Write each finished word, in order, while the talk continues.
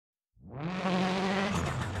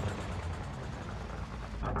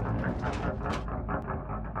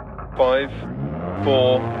5,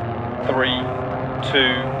 4, 3, 2,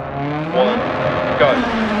 1, go.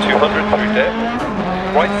 200 through dip,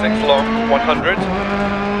 right 6 long, 100,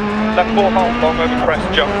 left 4 half long over crest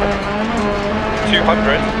jump, 200,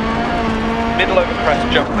 middle over crest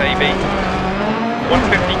jump maybe,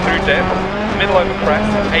 150 through dip, middle over crest,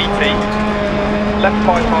 80, left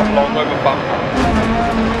 5 half long over bump,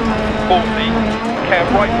 40, care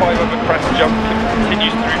right 5 over crest jump,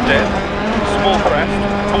 continues through dip, small crest,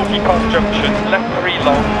 40 past junction, left 3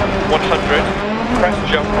 long, 100, crest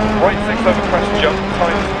jump, right 6 over crest jump,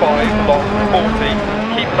 times 5 long, 40,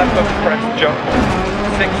 keep left over crest jump,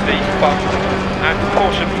 60, bump, and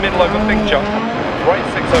caution middle over big jump, right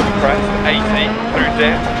 6 over crest, 80, through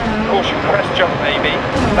dip, caution crest jump maybe,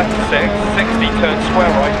 left 6, 60, turn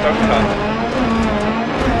square right, don't cut,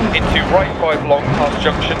 into right 5 long past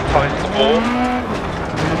junction, times 4,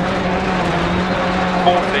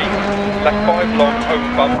 40, left 5 long over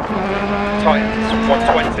bump, times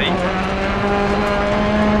 120,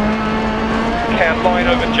 care line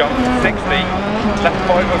over jump, 60, left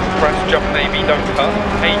 5 over crest jump maybe, don't cut,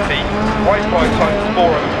 80, right 5 times 4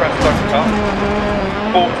 over crest, don't cut,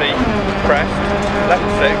 40, crest, left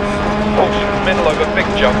 6, caution middle over big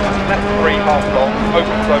jump, left 3 half long,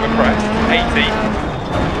 opens over crest, 80,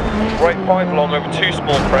 right 5 long over 2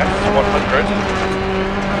 small crests, 100,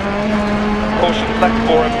 caution left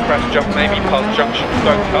 4 over crest jump maybe past junction,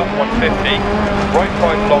 don't cut, 150, right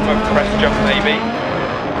 5 long over crest jump maybe,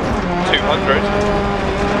 200,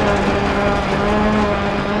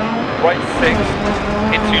 right 6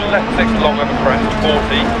 into left 6 long over crest, 40,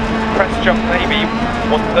 crest jump maybe,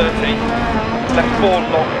 130, left 4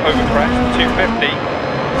 long over crest, 250,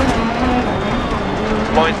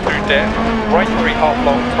 line through dip, right 3 half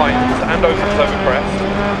long times and opens over crest,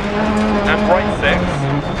 and right 6,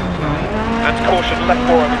 and caution left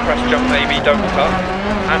 4 over crest jump maybe, don't cut,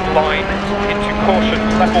 and line into caution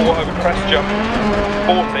left 4 over crest jump,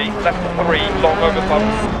 40, left 3 long over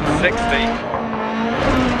bumps, 60,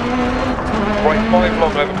 right 5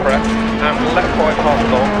 long over crest, and left 5 half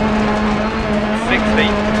long, 60,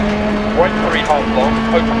 right 3 half long,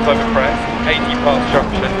 opens over crest, 80 past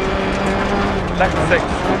junction, left 6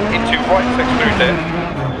 into right 6 through dip,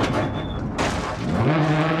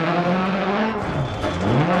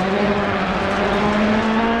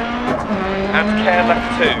 and care left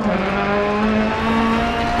 2,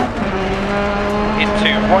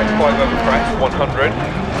 into right 5 over crest, 100,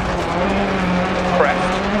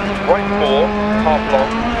 crest, right 4, half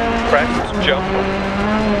long, crest, jump,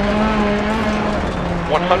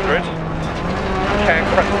 100, care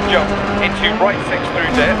crest jump, into right 6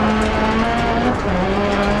 through dip,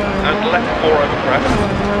 and left 4 over crest,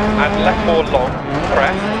 and left 4 long,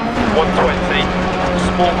 crest, 120,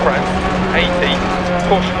 small crest, 80,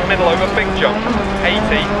 caution middle over big jump,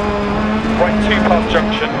 80, right 2 past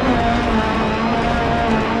junction,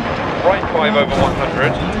 right 5 over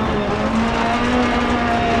 100,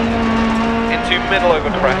 into middle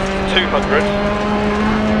over crest, 200,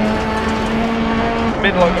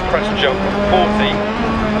 middle over crest jump, 40,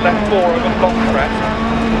 left 4 over long crest,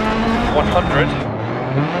 100,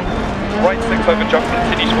 right 6 over jump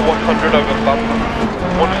continues for 100 over bump,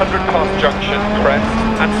 100 past junction, crest,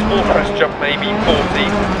 and small crest jump maybe, 40,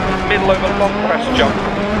 middle over long crest jump,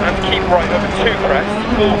 and keep right over 2 crest,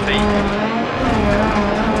 40,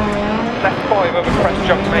 left 5 over crest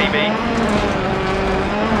jump maybe,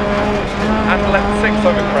 and left 6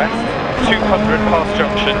 over crest, 200 past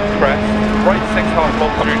junction, crest, right 6 half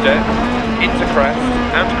long through dip, into crest,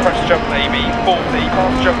 and crest jump maybe, 40,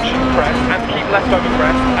 past junction, crest, and keep left over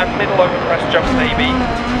crest, and middle over crest jump maybe,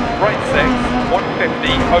 right 6,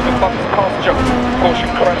 150, over bumps past jump, caution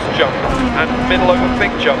crest jump, and middle over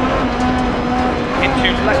big jump, into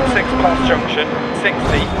left 6 past junction, 60,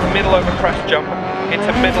 middle over crest jump, into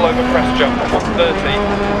middle over crest jump, 130,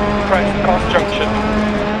 crest past junction,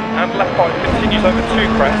 and left 5 continues over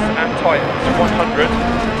 2 crests and tightens, 100,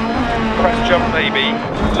 crest jump maybe,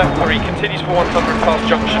 left 3 continues for 100 past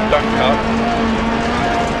junction, don't cut,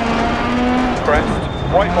 crest,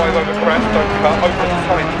 right 5 over crest, don't cut, opens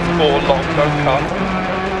tightens 4 long, don't cut,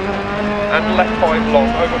 and left 5 long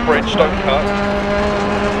over bridge, don't cut,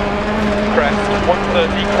 crest,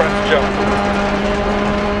 130 crest jump,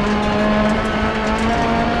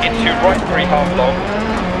 into right 3 half long,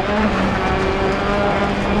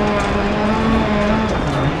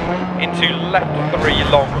 into left 3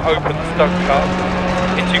 long, opens, don't cut,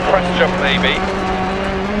 into crest jump maybe,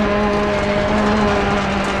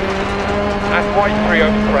 and right 3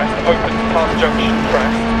 over crest, opens past junction,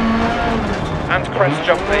 crest, and crest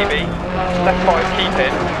jump maybe, left 5 keep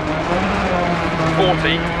in,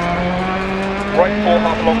 40, right 4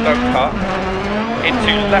 half long don't cut,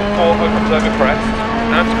 into left 4 opens over crest,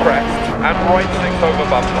 and crest, and right 6 over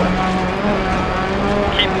bumper.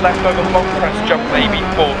 Keep left over long crest jump maybe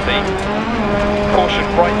 40, caution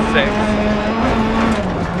right 6,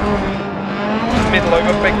 middle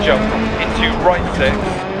over big jump, into right 6,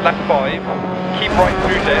 left 5, keep right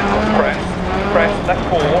through dip, crest, crest, left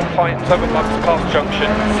 4, tightens over bumps past junction,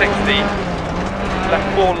 60, left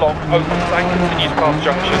 4 long, opens and continues past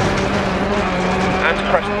junction, and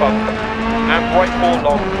crest bump, and right 4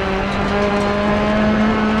 long,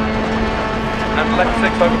 and left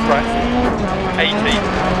 6 over crest, 80,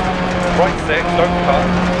 right 6, don't cut,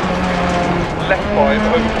 left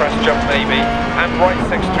 5 over crest jump maybe, and right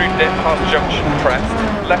 6 through dip past junction crest,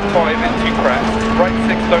 left 5 into crest, right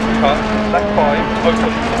 6 don't cut, left 5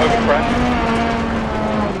 opens over crest,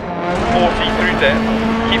 40 through dip,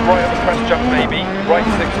 keep right over crest jump maybe, right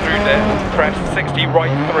 6 through dip, crest, 60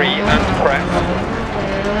 right 3 and crest,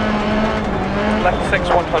 left 6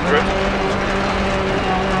 100,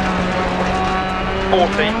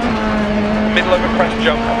 40, middle over crest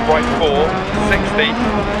jump, right 4, 60,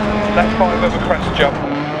 left 5 over crest jump,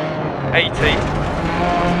 80,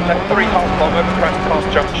 left 3 half long over crest past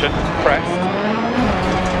junction, crest,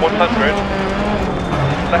 100,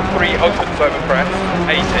 left 3 opens over crest,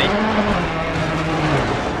 80,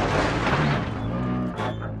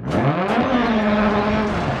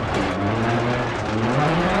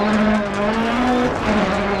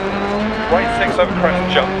 right 6 over crest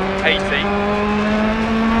jump, 80,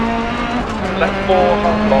 left 4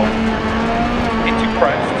 half long, into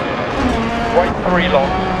crest, right 3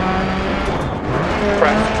 long,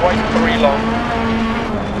 crest, right 3 long,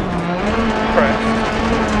 crest,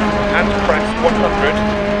 and crest 100,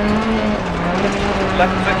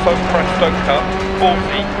 left 6 over crest don't cut,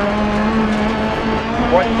 40,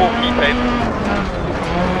 right 4 keep in,